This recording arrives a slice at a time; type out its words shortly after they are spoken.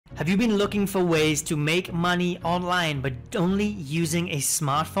Have you been looking for ways to make money online but only using a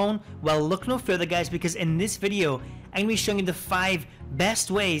smartphone? Well, look no further guys, because in this video I'm going to be showing you the 5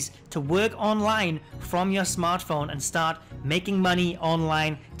 best ways to work online from your smartphone and start making money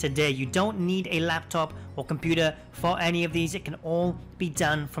online today. You don't need a laptop or computer for any of these. It can all be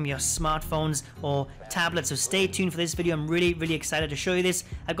done from your smartphones or tablets. So stay tuned for this video. I'm really excited to show you this.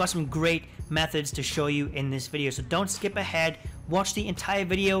 I've got some great methods to show you in this video, so don't skip ahead. Watch the entire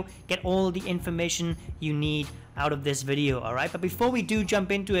video, get all the information you need out of this video, alright? But before we do jump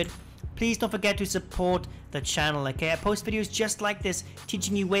into it, please don't forget to support the channel, okay? I post videos just like this,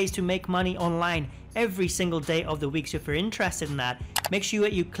 teaching you ways to make money online every single day of the week. So if you're interested in that, make sure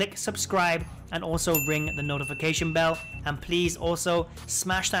you click subscribe and also ring the notification bell. And please also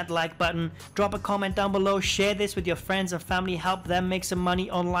smash that like button, drop a comment down below, share this with your friends and family, help them make some money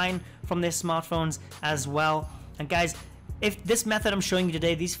online from their smartphones as well. And guys, if this method I'm showing you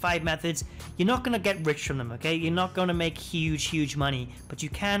today, these 5 methods, you're not going to get rich from them, okay? You're not going to make huge money, but you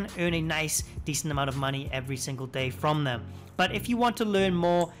can earn a nice, decent amount of money every single day from them. But if you want to learn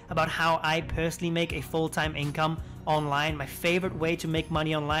more about how I personally make a full-time income online, my favorite way to make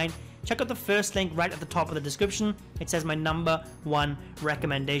money online, check out the first link right at the top of the description. It says my #1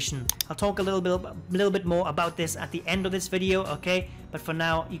 recommendation. I'll talk a little bit more about this at the end of this video, okay? But for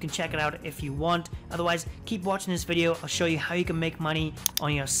now, you can check it out if you want. Otherwise, keep watching this video. I'll show you how you can make money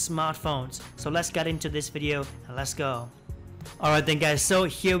on your smartphones. So let's get into this video and let's go. Alright then guys, so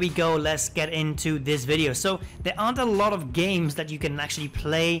here we go. Let's get into this video. So there aren't a lot of games that you can actually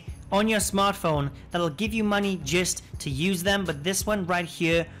play on your smartphone that'll give you money just to use them, but this one right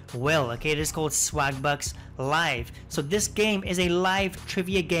here will, okay? It is called Swagbucks Live. So this game is a live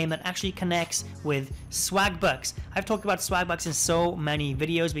trivia game that actually connects with Swagbucks. I've talked about Swagbucks in so many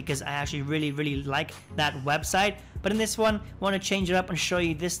videos because I actually really like that website, but in this one I want to change it up and show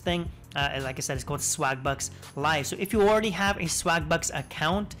you this thing. Like I said, it's called Swagbucks Live. So if you already have a Swagbucks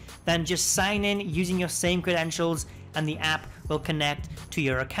account, then just sign in using your same credentials and the app will connect to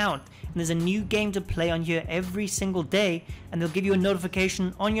your account. And there's a new game to play on here every single day, and they'll give you a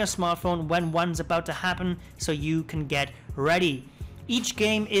notification on your smartphone when one's about to happen so you can get ready. Each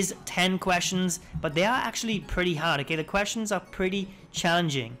game is 10 questions, but they are actually pretty hard, okay? The questions are pretty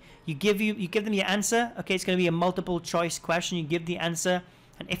challenging. You give them your answer, okay? It's going to be a multiple choice question. You give the answer,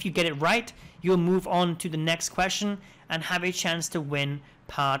 and if you get it right, you'll move on to the next question and have a chance to win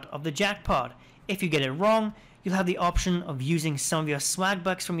part of the jackpot. If you get it wrong, you'll have the option of using some of your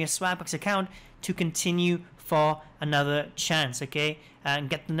Swagbucks from your Swagbucks account to continue for another chance, okay? And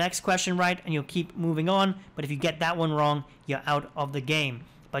get the next question right and you'll keep moving on, but if you get that one wrong, you're out of the game.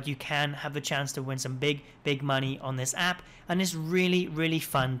 But you can have the chance to win some big money on this app, and it's really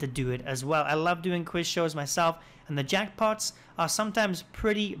fun to do it as well. I love doing quiz shows myself, and the jackpots are sometimes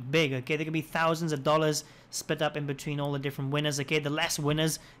pretty big, okay? They can be thousands of dollars split up in between all the different winners, okay? The less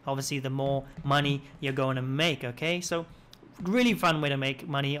winners, obviously the more money you're going to make, okay? So really fun way to make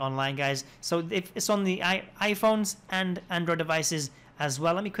money online, guys. So if it's on the iPhones and Android devices as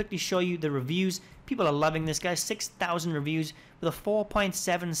well. Let me quickly show you the reviews. People are loving this, guys. 6,000 reviews with a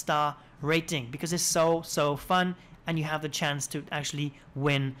 4.7 star rating because it's so fun and you have the chance to actually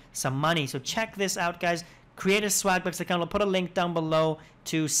win some money. So check this out, guys. Create a Swagbucks account. I'll put a link down below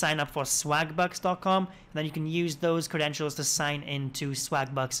to sign up for swagbucks.com, and then you can use those credentials to sign into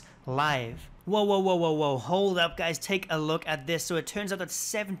Swagbucks Live. Whoa, hold up, guys. Take a look at this. So it turns out that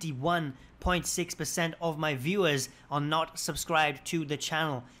 71.6% of my viewers are not subscribed to the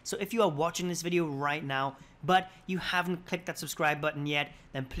channel. So if you are watching this video right now but you haven't clicked that subscribe button yet,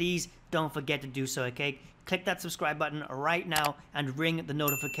 then please don't forget to do so, okay? Click that subscribe button right now and ring the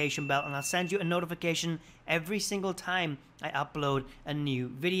notification bell, and I'll send you a notification every single time I upload a new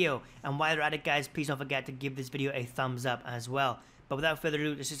video. And while you're at it, guys, please don't forget to give this video a thumbs up as well. But without further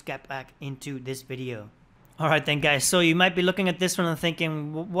ado, let's just get back into this video. Alright then, guys, so you might be looking at this one and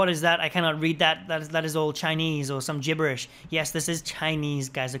thinking, what is that? I cannot read that. That is all Chinese or some gibberish. Yes, this is Chinese,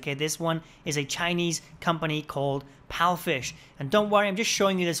 guys, okay? This one is a Chinese company called Palfish. And don't worry, I'm just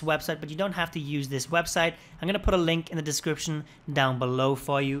showing you this website, but you don't have to use this website. I'm going to put a link in the description down below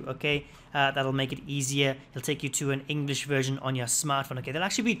for you, okay? That'll make it easier. It'll take you to an English version on your smartphone, okay? There'll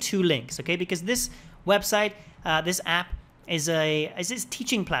actually be 2 links, okay? Because this website, this app, is a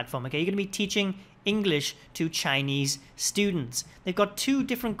teaching platform, okay? You're going to be teaching English to Chinese students. They've got 2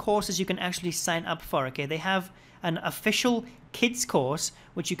 different courses you can actually sign up for, okay? They have an official kids course,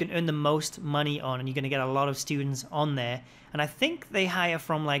 which you can earn the most money on, and you're going to get a lot of students on there. And I think they hire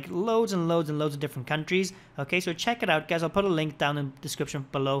from like loads of different countries, okay? So check it out, guys. I'll put a link down in the description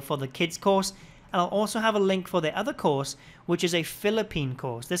below for the kids course. And I'll also have a link for the other course, which is a Philippine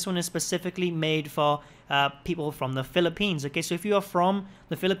course. This one is specifically made for people from the Philippines. Okay, so if you are from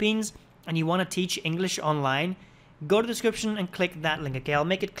the Philippines and you want to teach English online, go to the description and click that link. Okay, I'll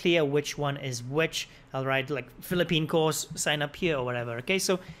make it clear which one is which. I'll write like Philippine course, sign up here or whatever. Okay,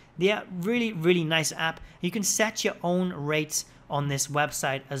 so yeah, really nice app. You can set your own rates on this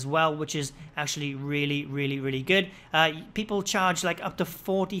website as well, which is actually really good. People charge like up to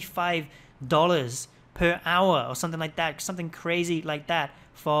 $45 per hour or something like that, something crazy like that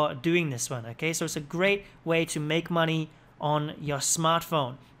for doing this one. Okay, so it's a great way to make money on your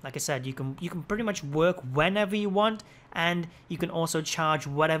smartphone. Like I said, you can pretty much work whenever you want, and you can also charge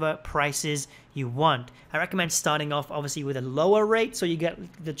whatever prices you want. I recommend starting off obviously with a lower rate so you get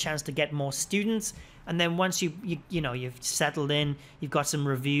the chance to get more students, and then once you've settled in, you've got some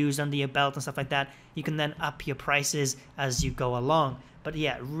reviews under your belt and stuff like that, you can then up your prices as you go along. But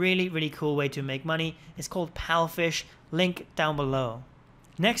yeah, really cool way to make money. It's called Palfish, link down below.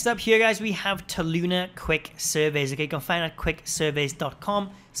 Next up here, guys, we have Taluna Quick Surveys. Okay, you can find it at quicksurveys.com.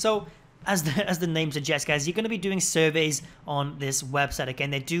 So as the name suggests, guys, you're going to be doing surveys on this website.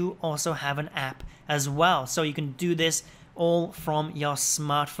 Again, they do also have an app as well, so you can do this all from your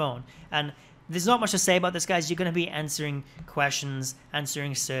smartphone. And there's not much to say about this, guys. You're going to be answering questions,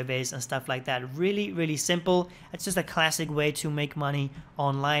 answering surveys and stuff like that. Really simple. It's just a classic way to make money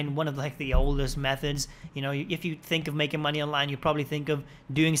online. One of like the oldest methods. You know, if you think of making money online, you probably think of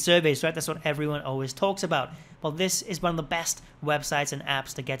doing surveys, right? That's what everyone always talks about. Well, this is one of the best websites and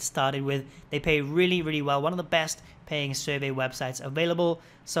apps to get started with. They pay really well. One of the best paying survey websites available.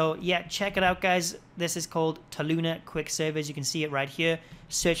 So yeah, check it out, guys. This is called Taluna Quick Surveys. You can see it right here.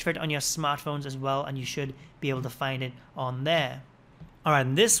 Search for it on your smartphones as well, and you should be able to find it on there. Alright,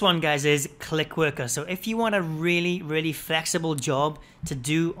 and this one, guys, is ClickWorker. So if you want a really flexible job to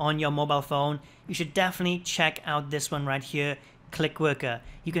do on your mobile phone, you should definitely check out this one right here, ClickWorker.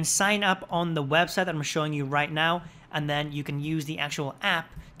 You can sign up on the website that I'm showing you right now, and then you can use the actual app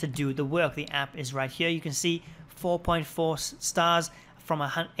to do the work. The app is right here. You can see 4.4 stars from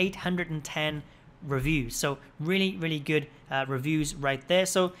 810 reviews. So really good reviews right there.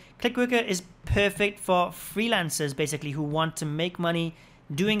 So ClickWorker is perfect for freelancers basically who want to make money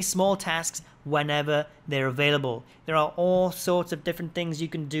doing small tasks whenever they're available. There are all sorts of different things you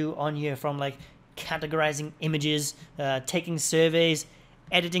can do on here, from like categorizing images, taking surveys,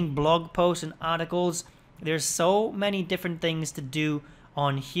 editing blog posts and articles. There's so many different things to do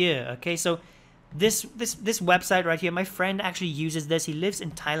on here. Okay, so this website right here, my friend actually uses this. He lives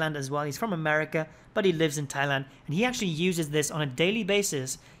in Thailand as well. He's from America, but he lives in Thailand, and he actually uses this on a daily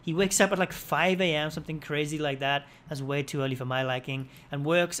basis. He wakes up at like 5 a.m., something crazy like that. That's way too early for my liking, and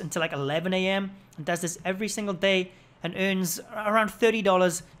works until like 11 a.m. and does this every single day and earns around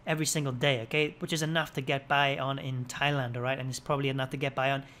 $30 every single day, okay, which is enough to get by on in Thailand, all right, and it's probably enough to get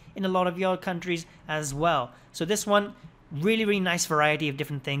by on in a lot of your countries as well. So this one, really nice variety of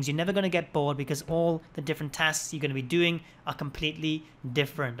different things. You're never going to get bored because all the different tasks you're going to be doing are completely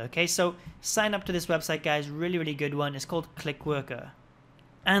different. Okay, so sign up to this website, guys. Really good one. It's called ClickWorker.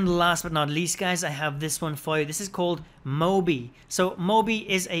 And last but not least, guys, I have this one for you. This is called Mobi. So Mobi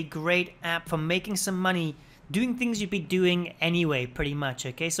is a great app for making some money doing things you'd be doing anyway, pretty much.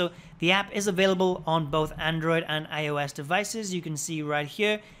 Okay, so the app is available on both Android and iOS devices. You can see right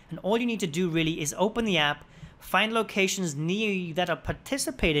here, and all you need to do really is open the app, find locations near you that are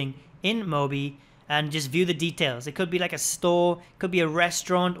participating in Mobi, and just view the details. It could be like a store, it could be a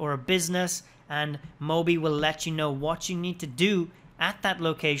restaurant or a business, and Mobi will let you know what you need to do at that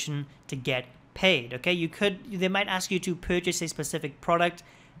location to get paid. Okay, they might ask you to purchase a specific product,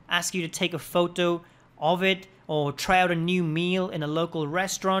 ask you to take a photo of it, or try out a new meal in a local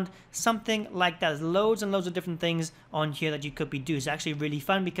restaurant, something like that. There's loads and loads of different things on here that you could be doing. It's actually really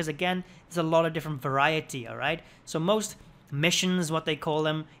fun because, again, there's a lot of different variety, all right? So most missions, what they call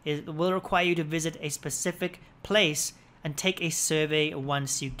them, will require you to visit a specific place and take a survey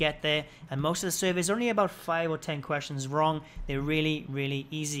once you get there. And most of the surveys are only about 5 or 10 questions long. They're really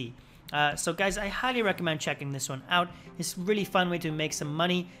easy. So guys, I highly recommend checking this one out. It's a really fun way to make some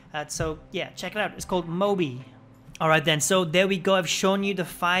money. So yeah, check it out. It's called Mobi. Alright then, so there we go. I've shown you the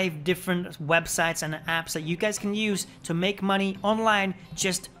 5 different websites and apps that you guys can use to make money online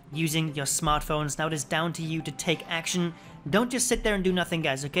just using your smartphones. Now it is down to you to take action. Don't just sit there and do nothing,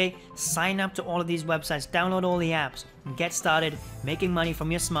 guys, okay? Sign up to all of these websites, download all the apps, and get started making money from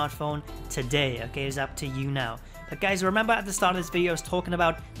your smartphone today, okay? It's up to you now. But guys, remember at the start of this video I was talking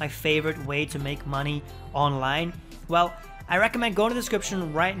about my favorite way to make money online? Well, I recommend going to the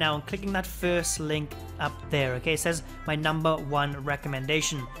description right now and clicking that first link up there, okay? It says my #1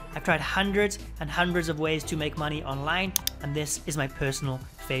 recommendation. I've tried hundreds and hundreds of ways to make money online, and this is my personal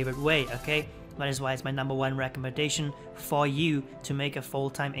favorite way, okay? That is why it's my #1 recommendation for you to make a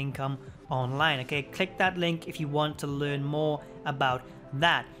full-time income online, okay? Click that link if you want to learn more about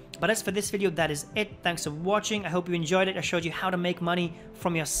that. But as for this video, that is it. Thanks for watching. I hope you enjoyed it. I showed you how to make money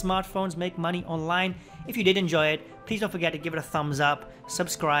from your smartphones, make money online. If you did enjoy it, please don't forget to give it a thumbs up,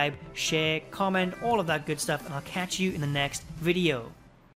 subscribe, share, comment, all of that good stuff, and I'll catch you in the next video.